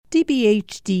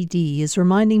GBHDD is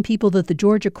reminding people that the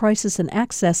Georgia Crisis and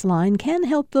Access Line can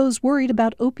help those worried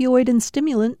about opioid and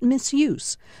stimulant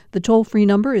misuse. The toll-free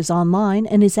number is online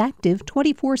and is active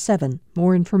 24/7.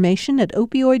 More information at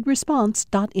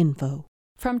opioidresponse.info.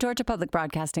 From Georgia Public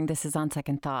Broadcasting, this is On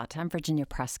Second Thought. I'm Virginia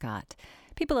Prescott.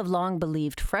 People have long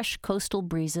believed fresh coastal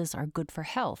breezes are good for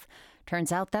health.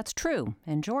 Turns out that's true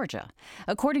in Georgia.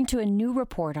 According to a new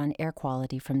report on air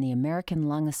quality from the American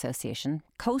Lung Association,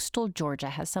 coastal Georgia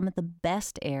has some of the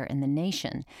best air in the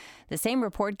nation. The same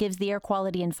report gives the air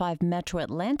quality in 5 metro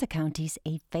Atlanta counties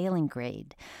a failing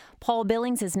grade. Paul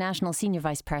Billings is National Senior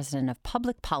Vice President of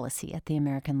Public Policy at the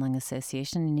American Lung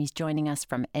Association, and he's joining us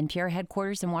from NPR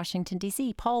headquarters in Washington,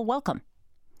 D.C. Paul, welcome.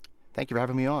 Thank you for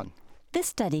having me on. This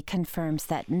study confirms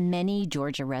that many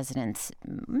Georgia residents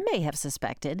may have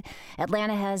suspected.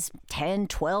 Atlanta has 10,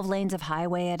 12 lanes of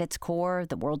highway at its core,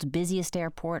 the world's busiest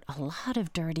airport, a lot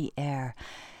of dirty air.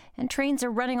 And trains are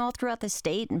running all throughout the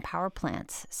state and power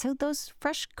plants. So those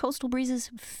fresh coastal breezes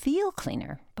feel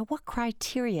cleaner. But what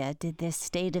criteria did this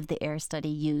state of the air study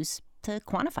use to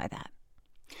quantify that?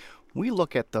 We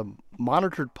look at the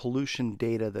monitored pollution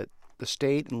data that the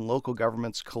state and local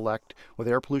governments collect with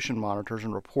air pollution monitors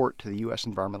and report to the U.S.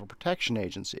 Environmental Protection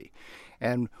Agency.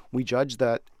 And we judge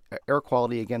that air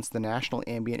quality against the national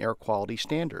ambient air quality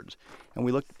standards. And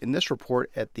we looked in this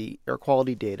report at the air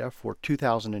quality data for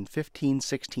 2015,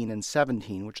 16, and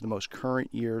 17, which are the most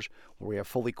current years where we have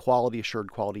fully quality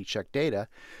assured quality check data.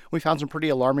 We found some pretty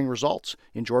alarming results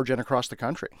in Georgia and across the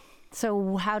country.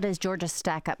 So how does Georgia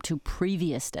stack up to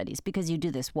previous studies? Because you do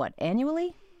this,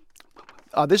 annually?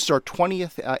 This is our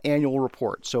 20th annual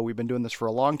report, so we've been doing this for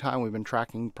a long time. We've been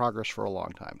tracking progress for a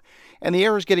long time. And the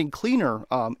air is getting cleaner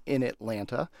in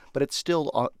Atlanta, but it's still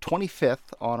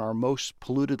 25th on our most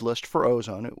polluted list for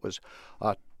ozone. It was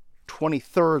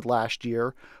 23rd last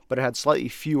year, but it had slightly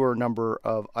fewer number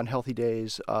of unhealthy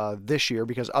days this year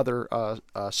because other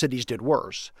cities did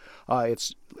worse.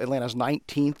 Atlanta's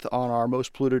 19th on our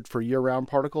most polluted for year-round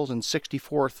particles and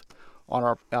 64th on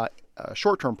our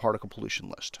short-term particle pollution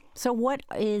list. So what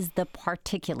is the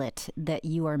particulate that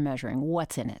you are measuring?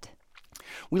 What's in it?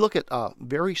 We look at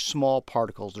very small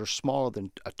particles. They're smaller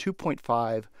than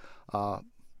 2.5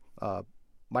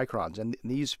 microns, and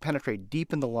these penetrate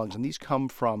deep in the lungs, and these come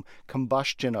from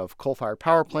combustion of coal-fired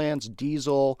power plants,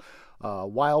 diesel,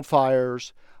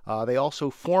 wildfires. They also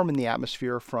form in the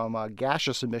atmosphere from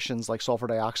gaseous emissions like sulfur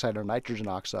dioxide or nitrogen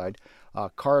oxide.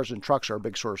 Cars and trucks are a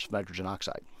big source of nitrogen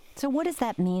oxide. So what does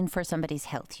that mean for somebody's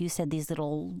health? You said these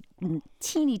little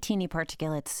teeny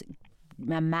particulates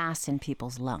amass in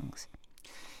people's lungs.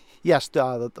 Yes,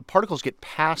 the particles get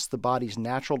past the body's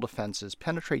natural defenses,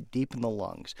 penetrate deep in the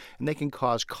lungs, and they can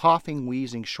cause coughing,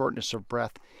 wheezing, shortness of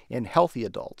breath in healthy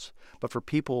adults. But for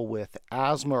people with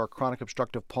asthma or chronic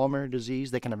obstructive pulmonary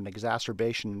disease, they can have an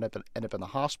exacerbation and end up in the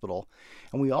hospital.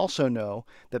 And we also know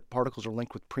that particles are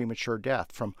linked with premature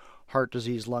death from heart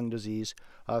disease, lung disease,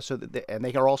 and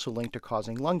they are also linked to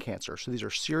causing lung cancer. So these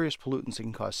are serious pollutants that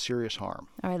can cause serious harm.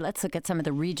 All right, let's look at some of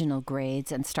the regional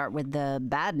grades and start with the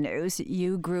bad news.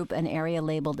 You group an area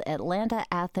labeled Atlanta,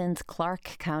 Athens,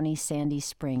 Clark County, Sandy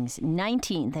Springs.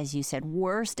 19th, as you said,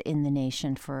 worst in the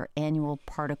nation for annual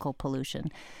particle pollution.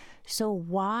 So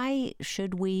why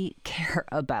should we care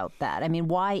about that? I mean,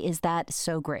 why is that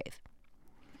so grave?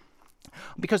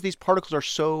 Because these particles are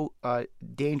so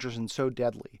dangerous and so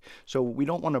deadly. So we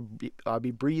don't want to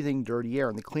be breathing dirty air.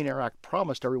 And the Clean Air Act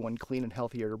promised everyone clean and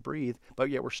healthy air to breathe, but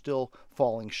yet we're still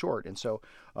falling short. And so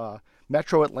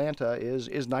Metro Atlanta is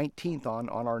 19th on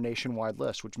our nationwide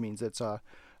list, which means it's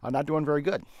not doing very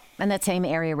good. And that same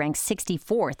area ranks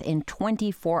 64th in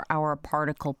 24-hour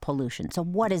particle pollution. So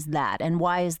what is that, and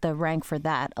why is the rank for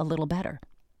that a little better?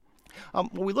 Well,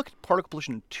 we look at particle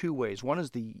pollution in two ways. One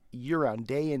is the year-round,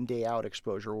 day-in, day-out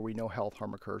exposure where we know health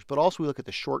harm occurs. But also we look at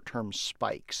the short-term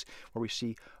spikes where we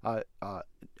see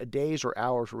days or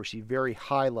hours where we see very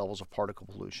high levels of particle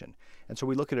pollution. And so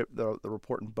we look at the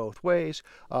report in both ways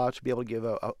to be able to give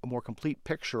a more complete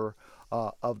picture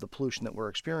of the pollution that we're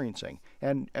experiencing.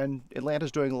 And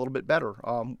Atlanta's doing a little bit better,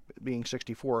 being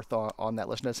 64th on that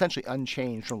list, and essentially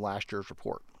unchanged from last year's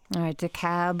report. All right,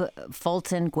 DeKalb,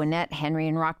 Fulton, Gwinnett, Henry,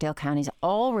 and Rockdale counties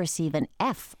all receive an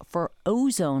F for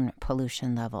ozone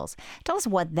pollution levels. Tell us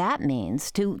what that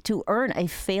means to earn a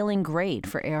failing grade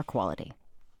for air quality.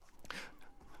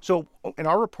 So in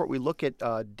our report, we look at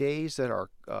days that are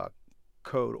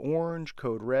code orange,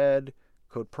 code red,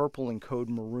 code purple and code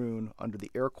maroon, under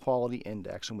the air quality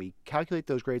index, and we calculate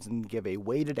those grades and give a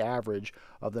weighted average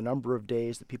of the number of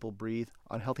days that people breathe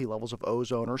unhealthy levels of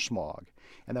ozone or smog.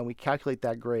 And then we calculate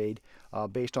that grade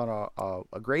based on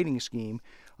a grading scheme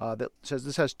that says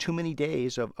this has too many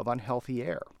days of unhealthy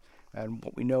air. And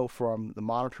what we know from the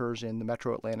monitors in the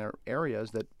metro Atlanta area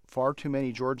is that far too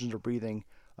many Georgians are breathing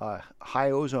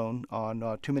high ozone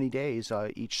on too many days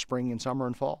each spring and summer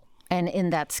and fall. And in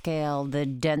that scale, the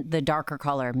darker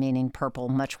color, meaning purple,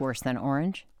 much worse than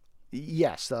orange?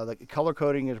 Yes, the color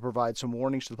coding is to provide some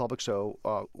warnings to the public. So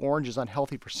orange is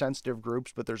unhealthy for sensitive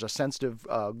groups, but there's a sensitive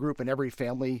group in every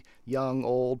family, young,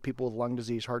 old, people with lung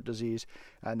disease, heart disease.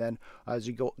 And then as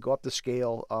you go up the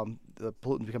scale, the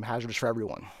pollutants become hazardous for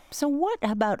everyone. So what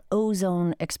about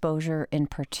ozone exposure in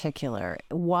particular?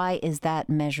 Why is that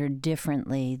measured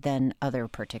differently than other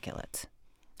particulates?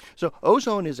 So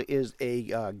ozone is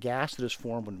a gas that is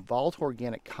formed when volatile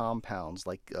organic compounds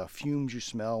like fumes you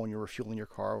smell when you're refueling your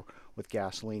car with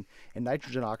gasoline and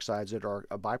nitrogen oxides that are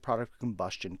a byproduct of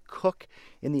combustion cook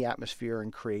in the atmosphere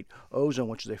and create ozone,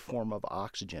 which is a form of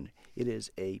oxygen. It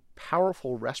is a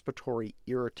powerful respiratory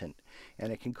irritant,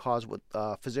 and it can cause what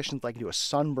physicians like to do, a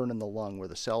sunburn in the lung where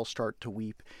the cells start to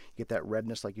weep. You get that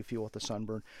redness like you feel with the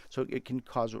sunburn. So it can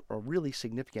cause a really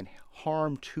significant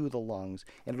harm to the lungs,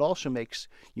 and it also makes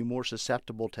you more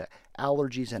susceptible to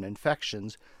allergies and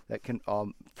infections that can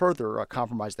further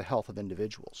compromise the health of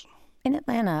individuals. In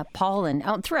Atlanta, pollen,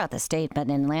 throughout the state, but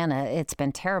in Atlanta, it's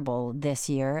been terrible this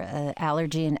year.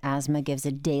 Allergy and asthma gives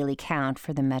a daily count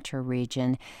for the metro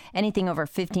region. Anything over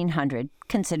 1,500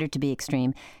 considered to be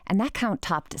extreme. And that count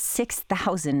topped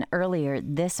 6,000 earlier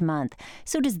this month.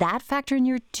 So does that factor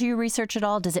in to your research at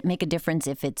all? Does it make a difference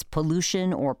if it's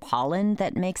pollution or pollen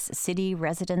that makes city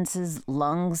residents'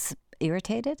 lungs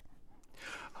irritated?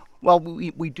 Well,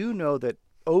 we do know that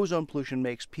ozone pollution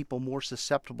makes people more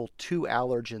susceptible to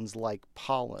allergens like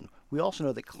pollen. We also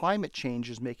know that climate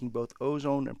change is making both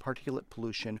ozone and particulate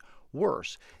pollution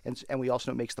worse. And we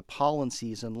also know it makes the pollen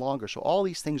season longer. So all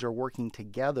these things are working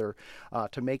together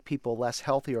to make people less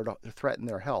healthy or to threaten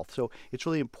their health. So it's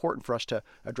really important for us to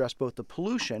address both the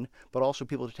pollution, but also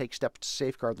people to take steps to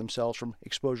safeguard themselves from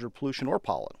exposure to pollution or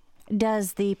pollen.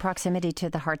 Does the proximity to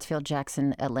the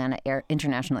Hartsfield-Jackson Atlanta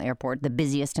International Airport, the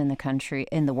busiest in the country,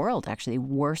 in the world, actually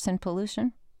worsen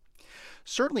pollution?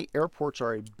 Certainly, airports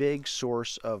are a big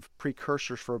source of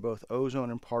precursors for both ozone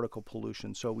and particle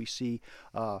pollution. So we see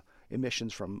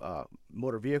emissions from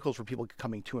motor vehicles for people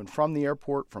coming to and from the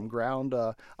airport, from ground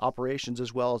operations,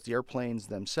 as well as the airplanes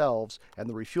themselves and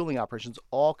the refueling operations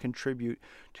all contribute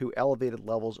to elevated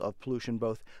levels of pollution,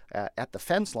 both at the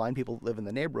fence line, people that live in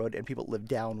the neighborhood, and people that live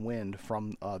downwind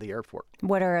from the airport.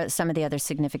 What are some of the other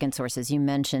significant sources? You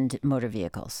mentioned motor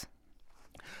vehicles.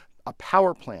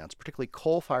 Power plants, particularly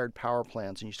coal-fired power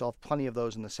plants, and you still have plenty of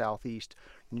those in the southeast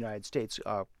United States,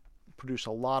 produce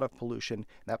a lot of pollution.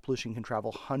 That pollution can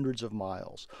travel hundreds of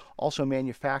miles. Also,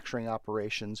 manufacturing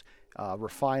operations,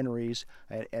 refineries,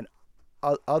 and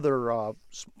other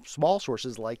small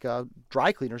sources like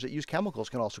dry cleaners that use chemicals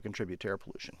can also contribute to air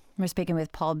pollution. We're speaking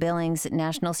with Paul Billings,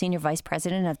 National Senior Vice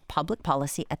President of Public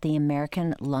Policy at the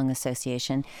American Lung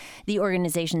Association. The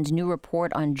organization's new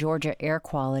report on Georgia air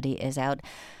quality is out.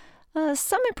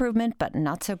 Some improvement, but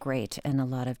not so great in a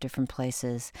lot of different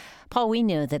places. Paul, we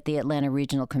know that the Atlanta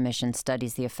Regional Commission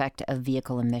studies the effect of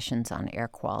vehicle emissions on air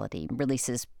quality,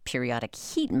 releases periodic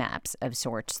heat maps of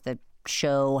sorts that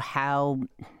show how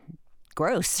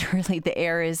gross, really, the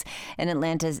air is in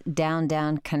Atlanta's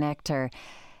down-down connector.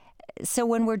 So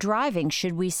when we're driving,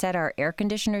 should we set our air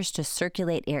conditioners to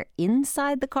circulate air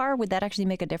inside the car? Would that actually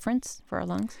make a difference for our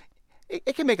lungs?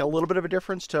 It can make a little bit of a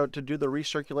difference to do the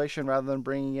recirculation rather than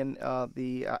bringing in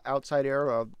the outside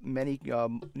air. Many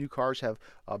new cars have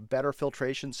better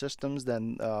filtration systems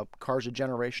than cars a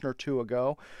generation or two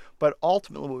ago. But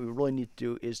ultimately, what we really need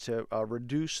to do is to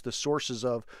reduce the sources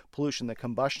of pollution, the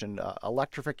combustion.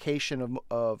 Electrification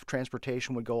of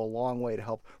transportation would go a long way to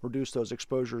help reduce those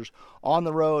exposures on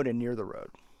the road and near the road.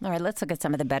 All right, let's look at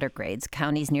some of the better grades.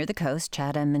 Counties near the coast,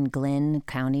 Chatham and Glynn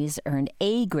counties, earned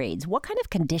A grades. What kind of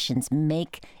conditions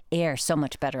make air so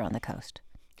much better on the coast?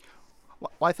 Well,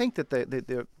 I think that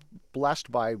they're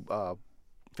blessed by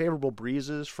favorable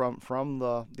breezes from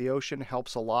the ocean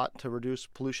helps a lot to reduce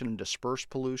pollution and disperse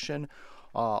pollution.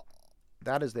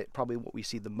 That is probably what we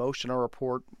see the most in our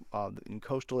report in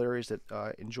coastal areas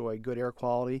that enjoy good air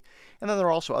quality. And then there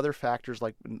are also other factors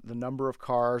like the number of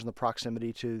cars and the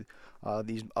proximity to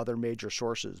these other major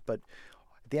sources. But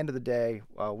the end of the day,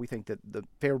 we think that the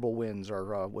favorable winds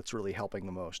are what's really helping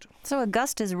the most. So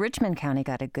Augusta's Richmond County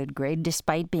got a good grade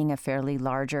despite being a fairly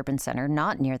large urban center,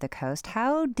 not near the coast.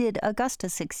 How did Augusta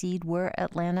succeed where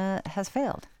Atlanta has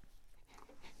failed?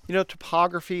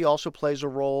 Topography also plays a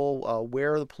role.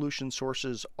 Where the pollution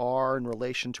sources are in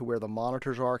relation to where the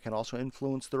monitors are can also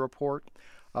influence the report.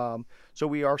 So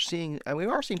we are seeing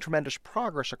tremendous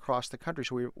progress across the country.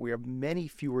 So we have many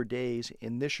fewer days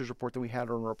in this year's report than we had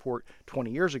on a report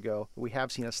 20 years ago. We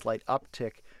have seen a slight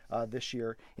uptick this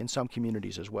year in some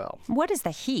communities as well. What is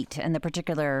the heat and the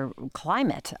particular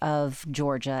climate of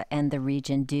Georgia and the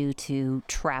region do to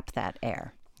trap that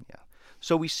air?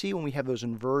 So we see when we have those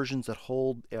inversions that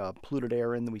hold polluted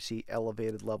air in, then we see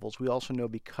elevated levels. We also know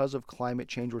because of climate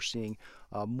change, we're seeing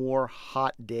more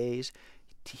hot days.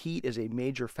 Heat is a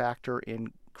major factor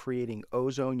in creating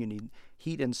ozone. You need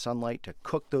heat and sunlight to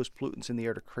cook those pollutants in the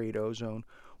air to create ozone.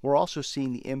 We're also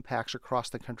seeing the impacts across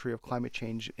the country of climate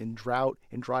change in drought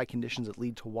and dry conditions that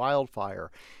lead to wildfire.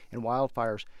 And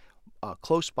wildfires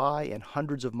close by and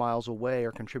hundreds of miles away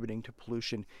are contributing to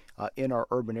pollution in our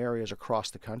urban areas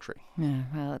across the country. Yeah,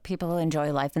 well, people who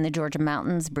enjoy life in the Georgia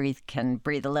mountains can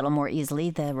breathe a little more easily.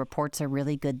 The reports are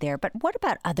really good there. But what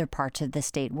about other parts of the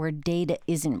state where data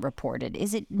isn't reported?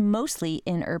 Is it mostly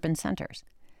in urban centers?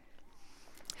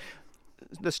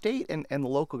 The state and the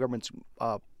local governments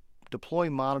deploy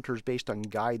monitors based on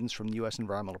guidance from the U.S.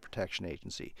 Environmental Protection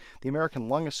Agency. The American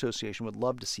Lung Association would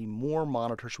love to see more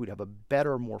monitors so we'd have a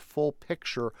better, more full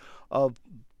picture of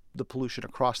the pollution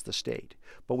across the state.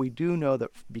 But we do know that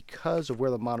because of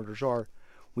where the monitors are,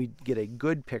 we get a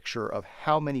good picture of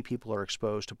how many people are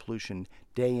exposed to pollution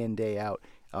day in, day out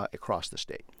across the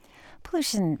state.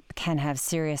 Pollution can have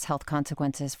serious health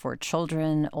consequences for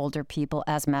children, older people,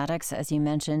 asthmatics, as you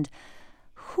mentioned.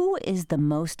 Who is the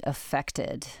most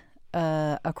affected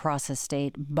across a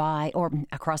state or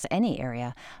across any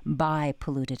area by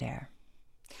polluted air?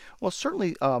 Well,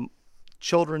 certainly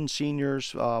children,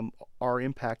 seniors are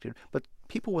impacted, but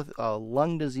people with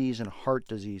lung disease and heart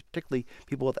disease, particularly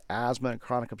people with asthma and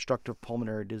chronic obstructive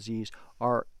pulmonary disease,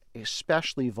 are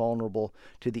especially vulnerable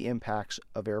to the impacts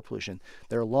of air pollution.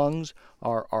 Their lungs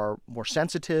are more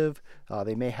sensitive,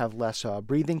 they may have less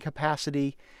breathing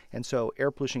capacity, and so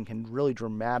air pollution can really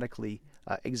dramatically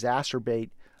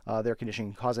exacerbate their condition,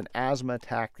 can cause an asthma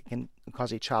attack, that can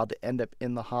cause a child to end up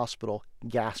in the hospital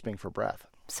gasping for breath.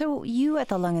 So you at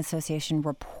the Lung Association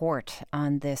report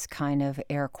on this kind of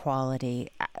air quality.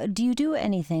 Do you do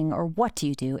anything, or what do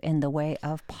you do in the way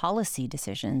of policy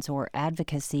decisions or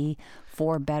advocacy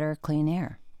for better clean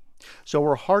air? So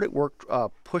we're hard at work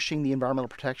pushing the Environmental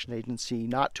Protection Agency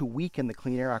not to weaken the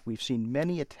Clean Air Act. We've seen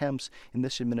many attempts in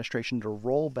this administration to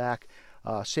roll back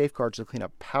safeguards to clean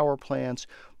up power plants,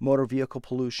 motor vehicle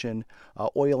pollution,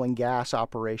 oil and gas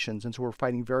operations. And so we're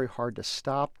fighting very hard to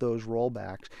stop those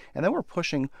rollbacks. And then we're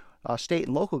pushing state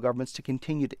and local governments to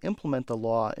continue to implement the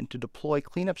law and to deploy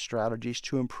cleanup strategies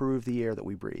to improve the air that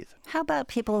we breathe. How about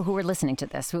people who are listening to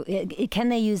this? Can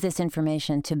they use this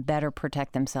information to better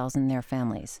protect themselves and their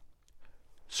families?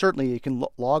 Certainly, you can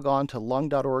log on to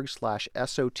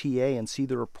lung.org/SOTA and see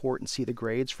the report and see the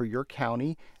grades for your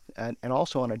county. And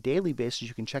also on a daily basis,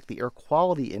 you can check the air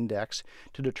quality index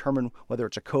to determine whether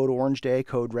it's a code orange day,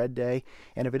 code red day.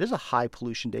 And if it is a high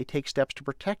pollution day, take steps to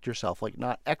protect yourself, like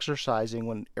not exercising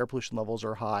when air pollution levels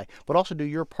are high, but also do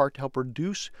your part to help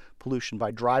reduce pollution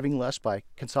by driving less, by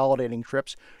consolidating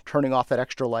trips, turning off that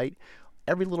extra light.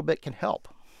 Every little bit can help.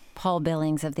 Paul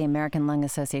Billings of the American Lung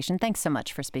Association, thanks so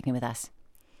much for speaking with us.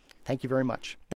 Thank you very much.